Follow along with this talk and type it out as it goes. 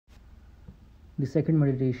The second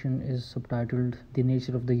meditation is subtitled The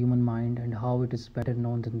Nature of the Human Mind and How It is Better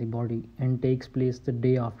Known Than the Body, and takes place the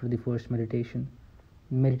day after the first meditation.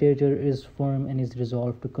 The meditator is firm in his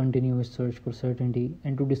resolve to continue his search for certainty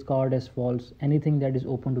and to discard as false anything that is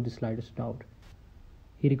open to the slightest doubt.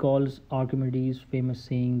 He recalls Archimedes' famous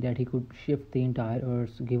saying that he could shift the entire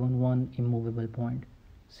earth given one immovable point.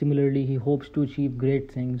 Similarly, he hopes to achieve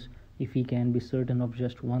great things if he can be certain of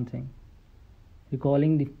just one thing.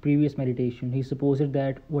 Recalling the previous meditation, he supposes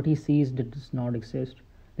that what he sees does not exist,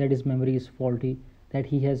 that his memory is faulty, that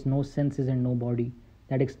he has no senses and no body,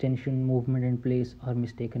 that extension, movement, and place are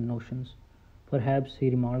mistaken notions. Perhaps, he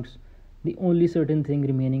remarks, the only certain thing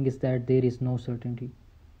remaining is that there is no certainty.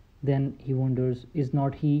 Then he wonders, is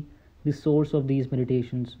not he the source of these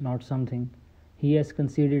meditations, not something? He has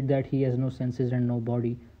conceded that he has no senses and no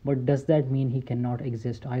body, but does that mean he cannot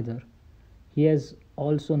exist either? He has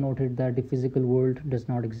also noted that the physical world does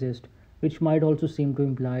not exist, which might also seem to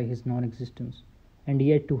imply his non-existence. And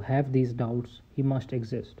yet to have these doubts, he must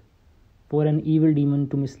exist. For an evil demon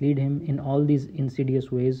to mislead him in all these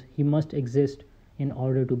insidious ways, he must exist in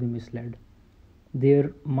order to be misled.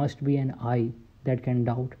 There must be an I that can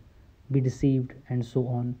doubt, be deceived, and so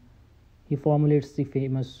on. He formulates the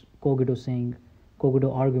famous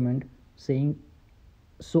cogito argument, saying,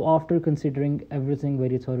 so after considering everything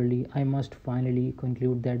very thoroughly, I must finally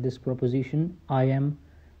conclude that this proposition, I am,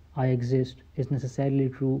 I exist, is necessarily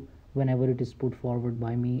true whenever it is put forward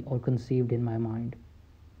by me or conceived in my mind.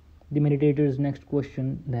 The meditator's next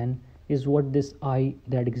question, then, is what this I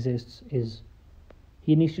that exists is.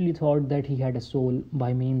 He initially thought that he had a soul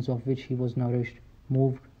by means of which he was nourished,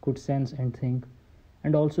 moved, could sense and think,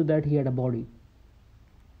 and also that he had a body.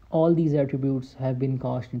 All these attributes have been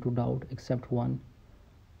cast into doubt except one.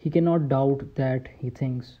 He cannot doubt that he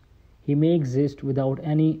thinks. He may exist without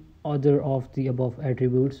any other of the above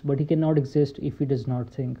attributes, but he cannot exist if he does not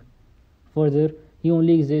think. Further, he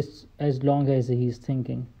only exists as long as he is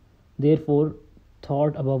thinking. Therefore,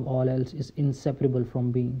 thought above all else is inseparable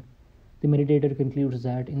from being. The meditator concludes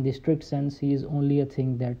that, in the strict sense, he is only a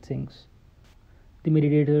thing that thinks. The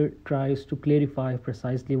meditator tries to clarify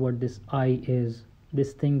precisely what this I is,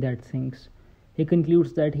 this thing that thinks. He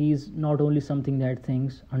concludes that he is not only something that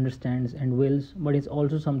thinks, understands, and wills, but is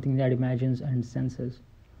also something that imagines and senses.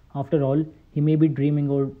 After all, he may be dreaming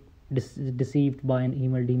or deceived by an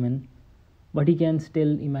evil demon, but he can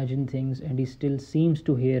still imagine things and he still seems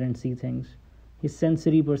to hear and see things. His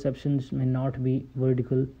sensory perceptions may not be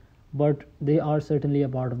vertical, but they are certainly a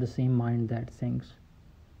part of the same mind that thinks.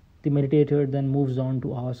 The meditator then moves on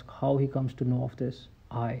to ask how he comes to know of this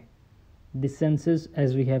I. The senses,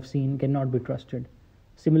 as we have seen, cannot be trusted.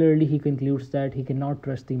 Similarly, he concludes that he cannot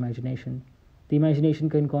trust the imagination. The imagination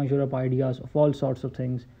can conjure up ideas of all sorts of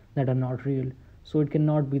things that are not real, so it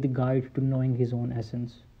cannot be the guide to knowing his own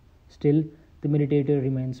essence. Still, the meditator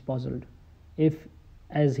remains puzzled. If,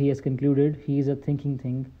 as he has concluded, he is a thinking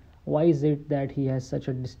thing, why is it that he has such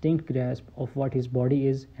a distinct grasp of what his body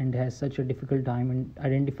is and has such a difficult time in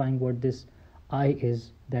identifying what this I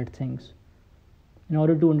is that thinks? In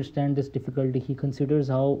order to understand this difficulty, he considers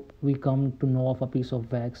how we come to know of a piece of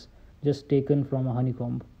wax just taken from a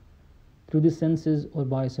honeycomb, through the senses or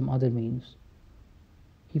by some other means.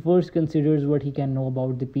 He first considers what he can know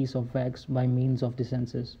about the piece of wax by means of the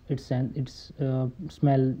senses, its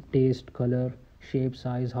smell, taste, color, shape,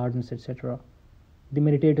 size, hardness, etc. The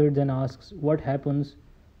meditator then asks what happens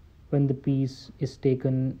when the piece is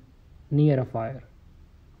taken near a fire.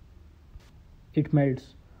 It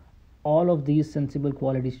melts. All of these sensible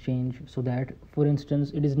qualities change so that, for instance,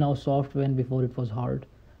 it is now soft when before it was hard.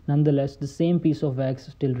 Nonetheless, the same piece of wax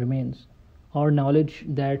still remains. Our knowledge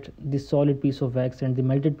that the solid piece of wax and the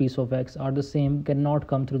melted piece of wax are the same cannot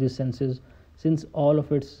come through the senses, since all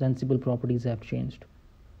of its sensible properties have changed.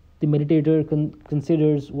 The meditator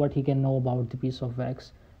considers what he can know about the piece of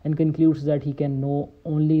wax and concludes that he can know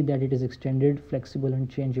only that it is extended, flexible, and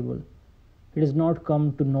changeable. He does not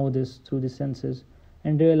come to know this through the senses,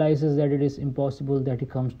 and realizes that it is impossible that he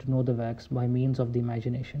comes to know the wax by means of the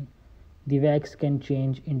imagination. The wax can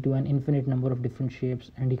change into an infinite number of different shapes,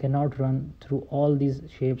 and he cannot run through all these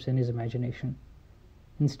shapes in his imagination.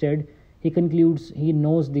 Instead, he concludes he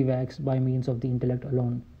knows the wax by means of the intellect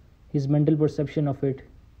alone. His mental perception of it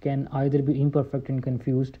can either be imperfect and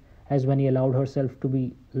confused, as when he allowed herself to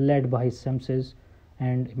be led by his senses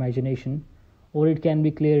and imagination, or it can be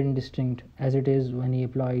clear and distinct, as it is when he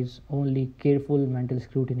applies only careful mental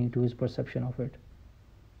scrutiny to his perception of it.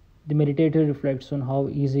 The meditator reflects on how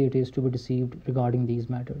easy it is to be deceived regarding these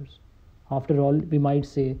matters. After all, we might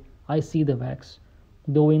say, I see the wax,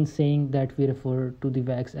 though in saying that we refer to the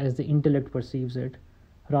wax as the intellect perceives it,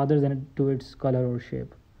 rather than to its color or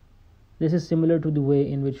shape. This is similar to the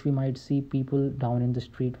way in which we might see people down in the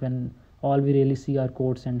street when all we really see are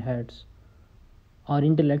coats and hats. Our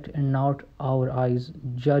intellect and not our eyes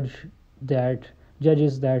that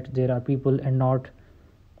judges that there are people and not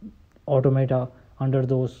automata under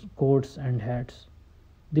those coats and hats.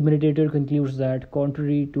 The meditator concludes that,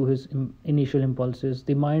 contrary to his initial impulses,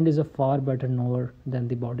 the mind is a far better knower than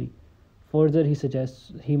the body. Further, he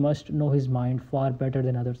suggests he must know his mind far better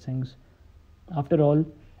than other things. After all,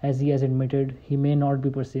 as he has admitted, he may not be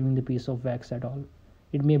perceiving the piece of wax at all.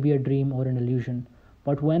 It may be a dream or an illusion,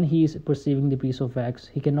 but when he is perceiving the piece of wax,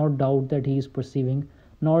 he cannot doubt that he is perceiving,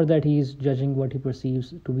 nor that he is judging what he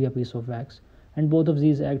perceives to be a piece of wax, and both of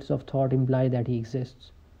these acts of thought imply that he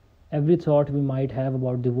exists. Every thought we might have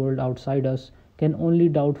about the world outside us can only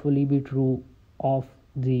doubtfully be true of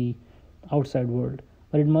the outside world,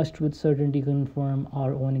 but it must with certainty confirm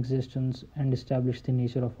our own existence and establish the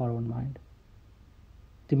nature of our own mind.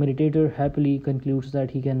 The meditator happily concludes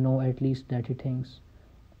that he can know at least that he thinks,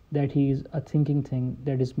 that he is a thinking thing,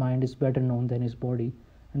 that his mind is better known than his body,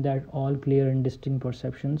 and that all clear and distinct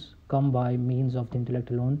perceptions come by means of the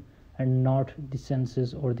intellect alone and not the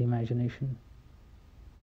senses or the imagination.